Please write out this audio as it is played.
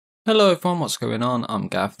Hello everyone, what's going on? I'm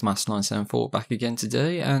GavTheMaster974 back again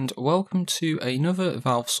today, and welcome to another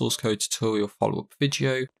Valve source code tutorial follow-up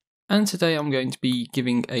video. And today I'm going to be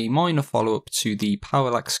giving a minor follow-up to the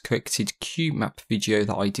parallax corrected cube map video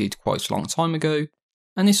that I did quite a long time ago.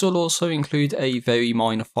 And this will also include a very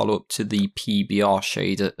minor follow-up to the PBR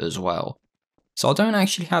shader as well. So I don't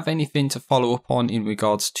actually have anything to follow up on in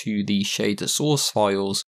regards to the shader source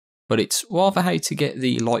files, but it's rather how to get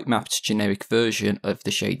the LightmappedGeneric version of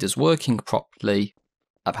the shaders working properly,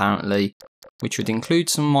 apparently, which would include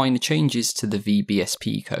some minor changes to the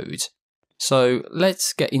VBSP code. So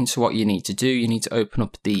let's get into what you need to do. You need to open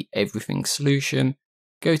up the Everything solution,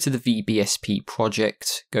 go to the VBSP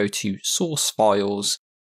project, go to Source Files,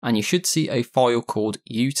 and you should see a file called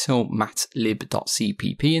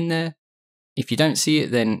util.matlib.cpp in there. If you don't see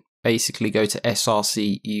it, then basically go to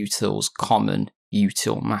src utils common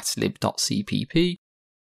util.matlib.cpp,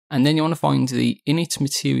 and then you want to find the init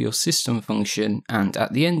material system function, and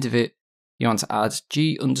at the end of it you want to add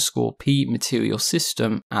g_p material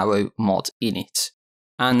system arrow mod init.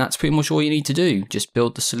 And that's pretty much all you need to do. Just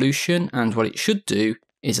build the solution, and what it should do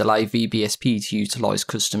is allow VBSP to utilize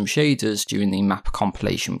custom shaders during the map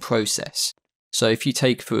compilation process. So if you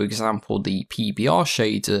take, for example, the PBR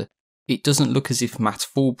shader, it doesn't look as if matte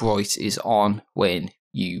Fulbright is on when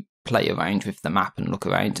you play around with the map and look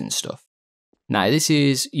around and stuff. Now this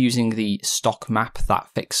is using the stock map that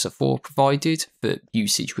Vexor4 provided for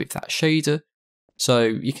usage with that shader, so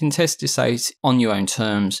you can test this out on your own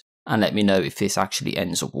terms and let me know if this actually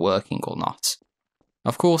ends up working or not.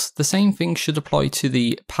 Of course, the same thing should apply to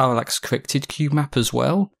the parallax corrected cube map as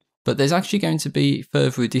well, but there's actually going to be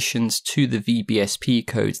further additions to the VBSP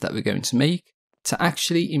code that we're going to make to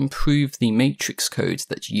actually improve the matrix code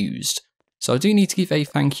that's used. So I do need to give a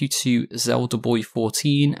thank you to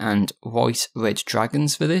ZeldaBoy14 and White Red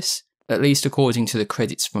Dragons for this, at least according to the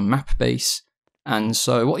credits from Mapbase. And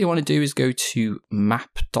so what you want to do is go to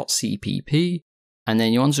map.cpp, and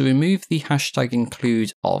then you want to remove the hashtag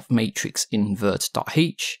include of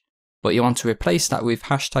matrixinvert.h, but you want to replace that with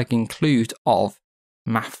hashtag include of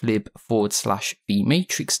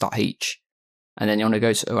mathlib/vmatrix.h, and then you want to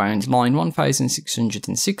go to around line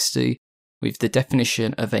 1660 with the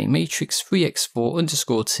definition of a matrix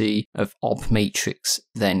 3x4_t of ob matrix,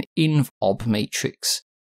 then inv ob matrix,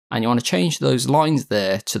 and you want to change those lines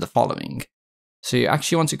there to the following. So you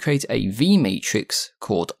actually want to create a V matrix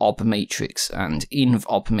called ob matrix and inv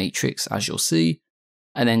ob matrix, as you'll see,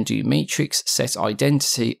 and then do matrix set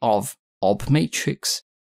identity of ob matrix,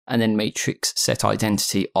 and then matrix set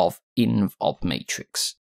identity of inv ob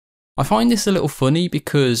matrix. I find this a little funny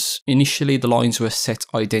because initially the lines were set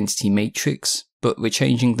identity matrix, but we're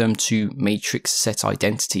changing them to matrix set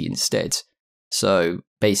identity instead. So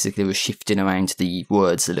basically we're shifting around the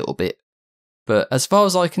words a little bit. But as far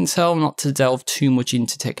as I can tell, not to delve too much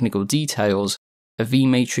into technical details, a V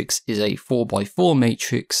matrix is a 4x4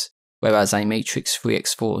 matrix, whereas a matrix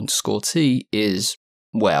 3x4_t is,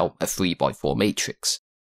 well, a 3x4 matrix.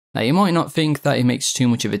 Now you might not think that it makes too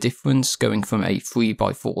much of a difference going from a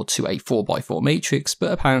 3x4 to a 4x4 matrix,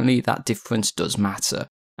 but apparently that difference does matter,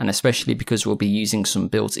 and especially because we'll be using some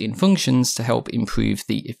built-in functions to help improve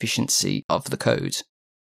the efficiency of the code.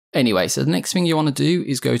 Anyway, so the next thing you want to do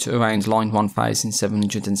is go to around line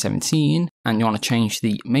 1717, and you want to change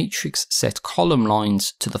the matrix set column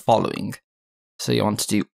lines to the following. So you want to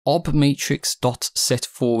do ob matrix.set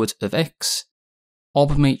forward of x,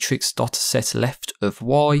 ob matrix.set left of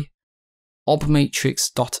y, ob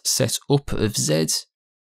matrix.set up of z,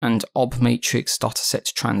 and ob matrix.set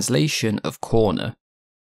translation of corner.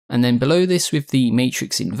 And then below this with the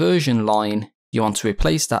matrix inversion line, you want to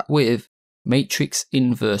replace that with matrix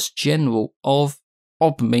inverse general of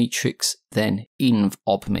ob matrix, then inv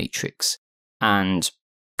ob matrix, and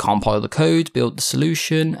compile the code, build the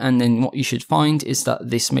solution, and then what you should find is that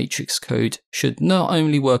this matrix code should not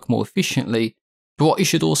only work more efficiently, but what you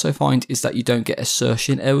should also find is that you don't get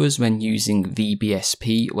assertion errors when using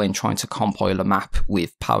VBSP when trying to compile a map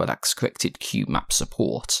with parallax corrected cube map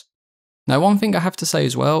support. Now one thing I have to say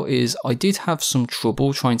as well is I did have some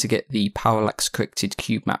trouble trying to get the parallax corrected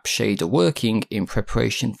cube map shader working in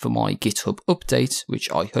preparation for my GitHub update,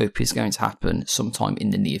 which I hope is going to happen sometime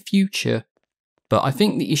in the near future. But I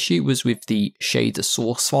think the issue was with the shader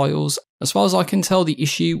source files. As far as I can tell, the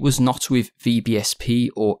issue was not with VBSP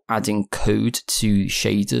or adding code to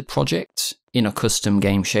shader project in a custom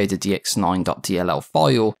game shader dx9.dll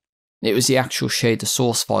file. It was the actual shader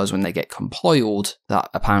source files when they get compiled that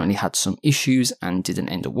apparently had some issues and didn't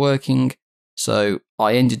end up working. So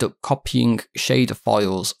I ended up copying shader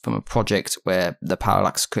files from a project where the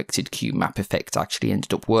parallax corrected cube map effect actually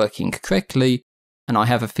ended up working correctly, and I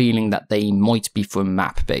have a feeling that they might be from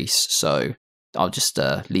Mapbase, so I'll just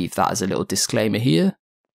leave that as a little disclaimer here.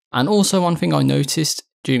 And also one thing I noticed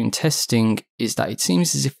during testing is that it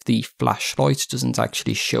seems as if the flashlight doesn't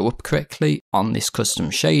actually show up correctly on this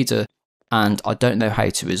custom shader, and I don't know how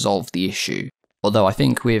to resolve the issue. Although I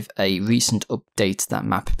think with a recent update that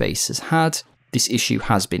Mapbase has had, this issue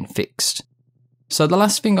has been fixed. So the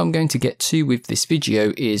last thing I'm going to get to with this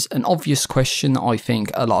video is an obvious question that I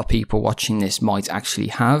think a lot of people watching this might actually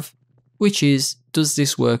have, which is, does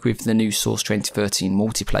this work with the new Source 2013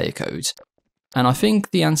 multiplayer code? And I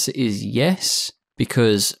think the answer is yes,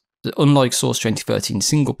 because unlike Source 2013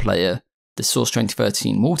 single player, the Source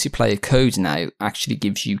 2013 multiplayer code now actually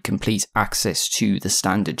gives you complete access to the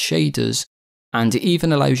standard shaders, and it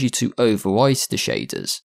even allows you to overwrite the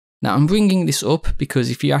shaders. Now I'm bringing this up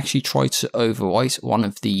because if you actually try to overwrite one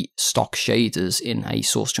of the stock shaders in a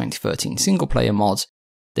Source 2013 single player mod,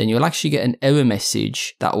 then you'll actually get an error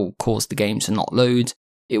message that will cause the game to not load.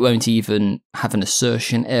 It won't even have an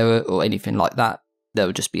assertion error or anything like that. There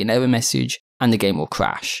will just be an error message and the game will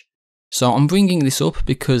crash. So I'm bringing this up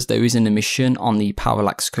because there is an omission on the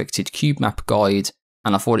parallax corrected cube map guide,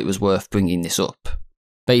 and I thought it was worth bringing this up.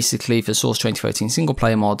 Basically, for Source 2013 single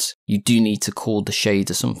player mods, you do need to call the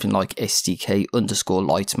shader something like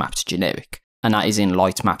SDK_LightmappedGeneric, and that is in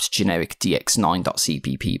LightmappedGeneric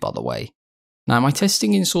dx9.cpp, by the way. Now, my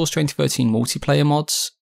testing in Source 2013 multiplayer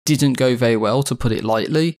mods didn't go very well, to put it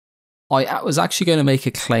lightly. I was actually going to make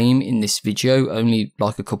a claim in this video only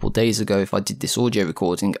like a couple days ago, if I did this audio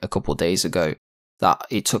recording a couple days ago, that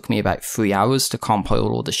it took me about 3 hours to compile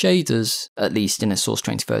all the shaders, at least in a Source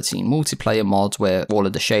 2013 multiplayer mod where all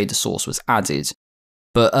of the shader source was added.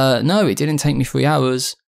 But no, it didn't take me 3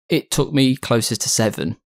 hours, it took me closer to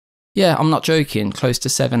 7. Yeah, I'm not joking, close to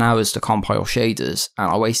 7 hours to compile shaders,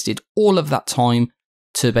 and I wasted all of that time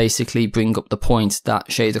to basically bring up the point that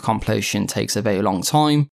shader compilation takes a very long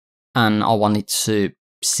time, and I wanted to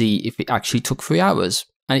see if it actually took 3 hours,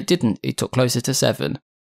 and it didn't, it took closer to 7.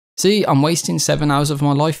 See, I'm wasting 7 hours of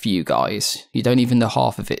my life for you guys. You don't even know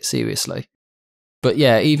half of it, seriously. But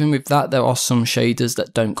yeah, even with that, there are some shaders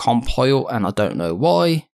that don't compile, and I don't know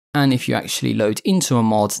why. And if you actually load into a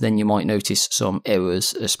mod, then you might notice some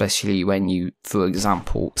errors, especially when you, for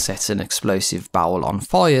example, set an explosive barrel on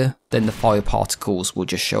fire, then the fire particles will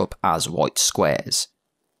just show up as white squares.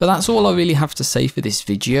 But that's all I really have to say for this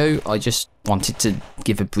video. I just wanted to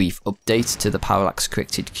give a brief update to the parallax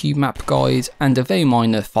corrected cube map guide and a very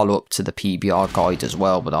minor follow up to the PBR guide as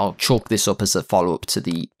well, but I'll chalk this up as a follow up to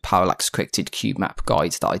the parallax corrected cube map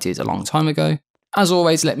guide that I did a long time ago. As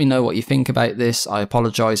always, let me know what you think about this. I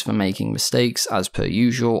apologise for making mistakes as per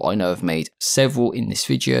usual. I know I've made several in this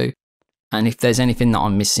video, and if there's anything that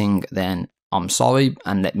I'm missing, then I'm sorry,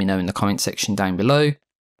 and let me know in the comment section down below.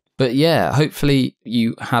 But yeah, hopefully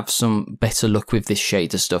you have some better luck with this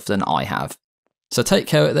shader stuff than I have. So take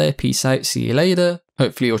care out there, peace out, see you later.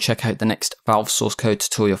 Hopefully you'll check out the next Valve source code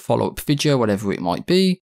tutorial follow-up video, whatever it might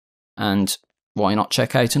be. And why not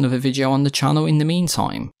check out another video on the channel in the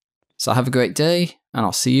meantime. So have a great day, and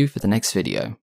I'll see you for the next video.